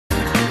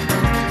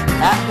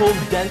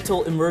At-home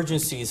dental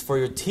emergencies for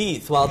your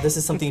teeth. While this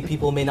is something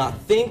people may not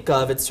think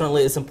of, it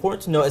certainly is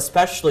important to know,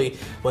 especially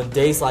when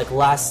days like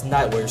last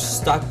night where you're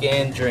stuck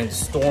in during the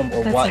storm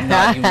or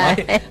whatnot. You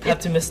might have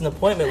to miss an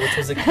appointment, which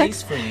was the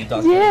case for you,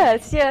 Dr.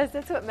 Yes,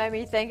 that's what made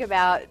me think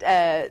about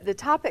the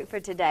topic for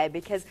today,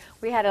 because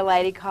we had a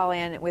lady call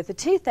in with a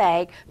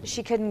toothache, but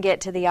she couldn't get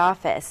to the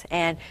office,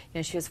 and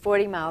she was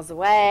 40 miles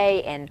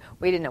away, and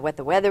we didn't know what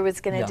the weather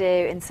was going to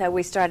do, and so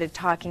we started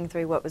talking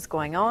through what was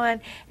going on,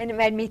 and it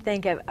made me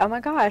think of, oh my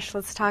gosh,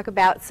 let's talk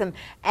about some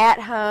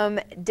at-home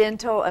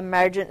dental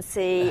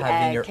emergency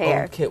having your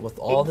care. own kit with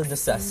all the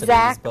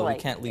necessities, but we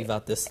can't leave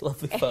out this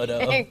lovely photo.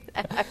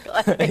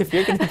 Exactly. If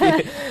you're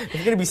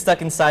going to be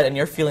stuck inside and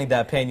you're feeling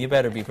that pain, you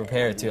better be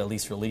prepared to at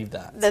least relieve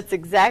that. That's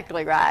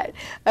exactly right.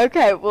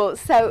 Okay, well,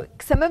 so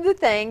some of the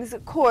things,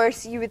 of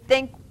course, you would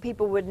think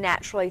people would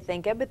naturally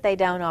think of, but they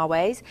don't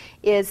always,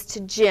 is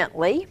to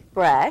gently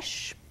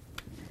brush,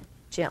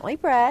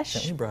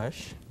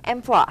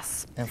 and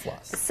floss.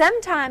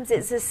 Sometimes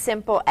it's as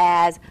simple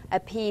as a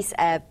piece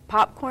of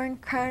popcorn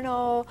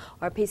kernel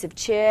or a piece of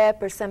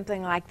chip or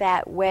something like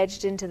that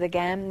wedged into the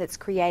gum that's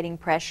creating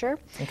pressure.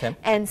 Okay.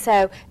 And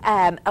so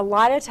a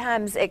lot of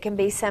times it can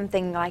be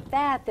something like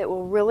that that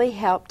will really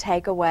help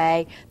take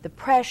away the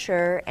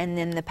pressure and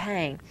then the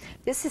pain.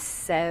 This is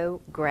so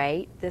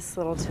great, this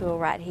little tool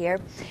right here.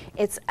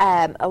 It's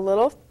a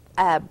little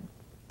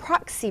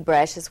proxy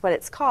brush is what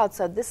it's called.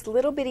 So this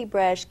little bitty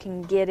brush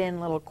can get in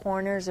little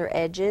corners or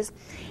edges.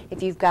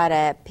 If you've got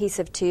a piece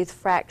of tooth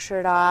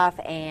fractured off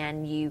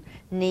and you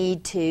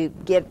need to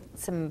get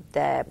some of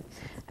the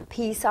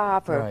piece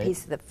off, or a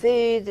piece of the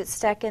food that's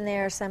stuck in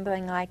there or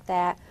something like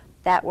that,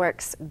 that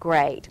works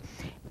great.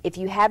 If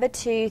you have a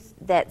tooth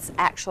that's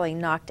actually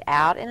knocked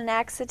out in an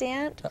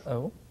accident,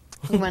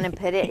 you want to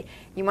put it,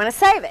 you want to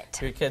save it.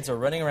 Your kids are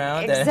running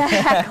around.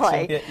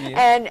 Exactly.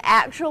 And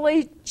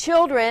actually,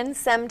 children,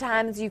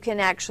 sometimes you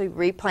can actually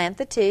replant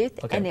the tooth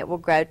and it will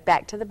grow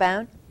back to the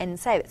bone and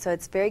save it. So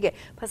it's very good.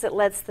 Plus, it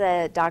lets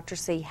the doctor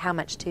see how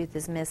much tooth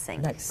is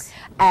missing. Nice.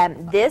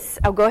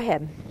 Go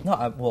ahead.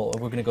 No, well,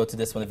 we're going to go to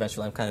this one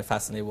eventually. I'm kind of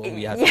fascinated what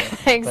we have here.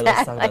 Exactly. But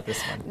let's talk about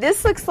this one.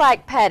 This looks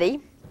like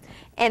putty.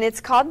 And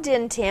it's called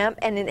Dentemp,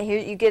 and here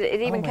you get it.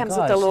 It even comes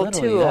with a little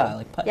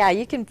tool. Yeah,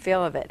 you can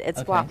feel of it.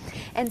 It's wow.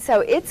 And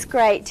so it's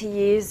great to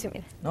use.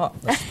 No,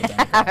 let's put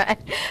that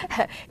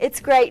in. It's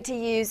great to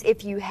use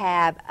if you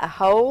have a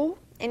hole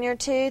in your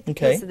tooth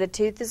because the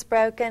tooth is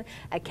broken,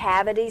 a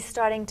cavity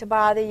starting to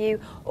bother you,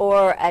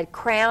 or a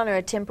crown or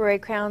a temporary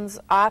crown's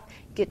off.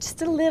 Get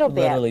just a little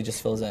bit. Literally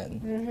just fills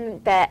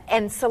in.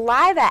 And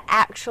saliva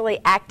actually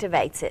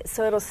activates it.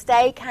 So it'll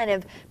stay kind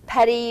of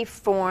putty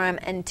form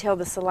until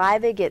the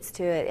saliva gets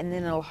to it, and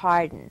then it'll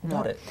harden.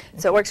 Got it.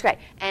 So it works great.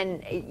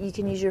 And you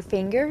can use your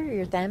finger or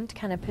your thumb to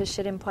kind of push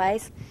it in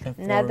place. And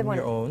another one.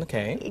 Your own,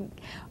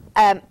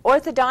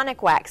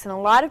 orthodontic wax, and a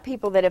lot of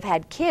people that have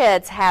had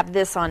kids have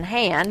this on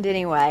hand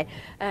anyway.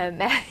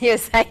 Matthew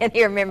is saying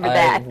you remember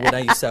that. When I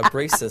used to have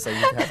braces, I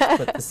used to have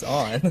to put this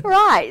on.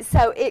 Right,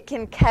 so it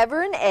can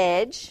cover an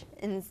edge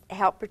and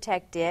help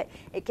protect it.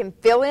 It can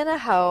fill in a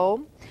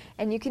hole,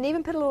 and you can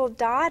even put a little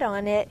dot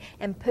on it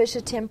and push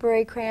a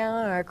temporary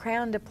crown or a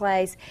crown to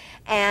place.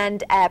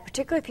 And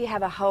particularly if you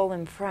have a hole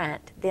in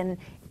front, then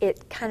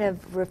it kind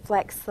of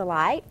reflects the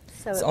light.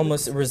 So it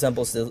almost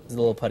resembles the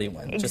little putty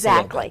one.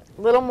 Exactly. Just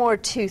a little more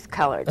tooth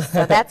colored,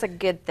 so that's a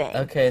good thing.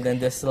 Okay, then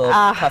this little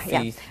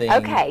puffy thing.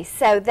 Okay,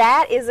 so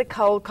that is a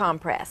cold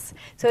compress.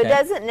 So it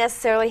doesn't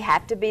necessarily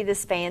have to be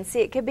this fancy.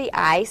 It could be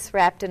ice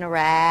wrapped in a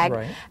rag.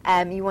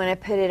 You want to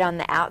put it on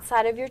the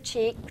outside of your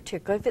cheek,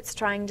 particularly if it's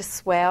trying to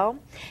swell.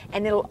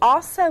 And it'll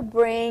also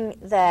bring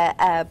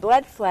the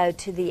blood flow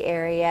to the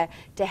area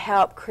to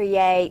help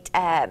create,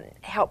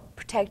 help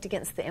protect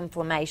against the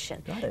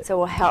inflammation. So it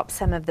will help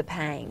some of the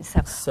pain.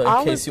 So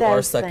in case you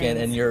are stuck in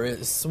and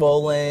you're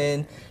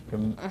swollen, your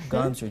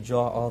gums, your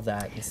jaw, all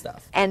that and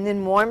stuff. And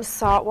then warm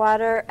salt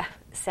water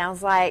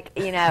sounds like,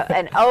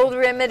 an old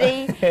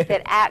remedy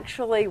that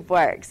actually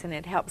works, and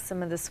it helps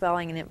some of the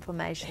swelling and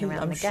inflammation around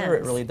the gums. I'm sure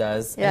it really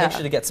does. Yeah. Make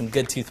sure to get some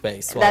good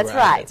toothpaste while That's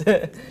we're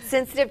at right.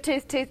 Sensitive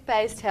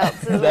toothpaste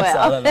helps as That's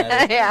well. all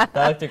that matters.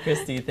 Dr.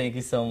 Christy, thank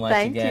you so much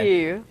again. Thank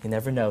you. You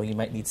never know, you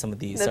might need some of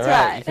these. That's all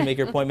right. right. You can make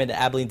your appointment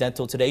at Abilene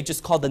Dental today.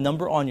 Just call the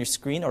number on your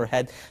screen or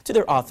head to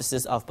their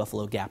offices off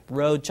Buffalo Gap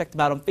Road. Check them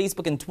out on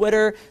Facebook and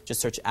Twitter. Just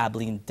search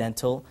Abilene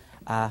Dental.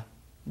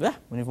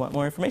 When you want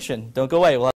more information, don't go away.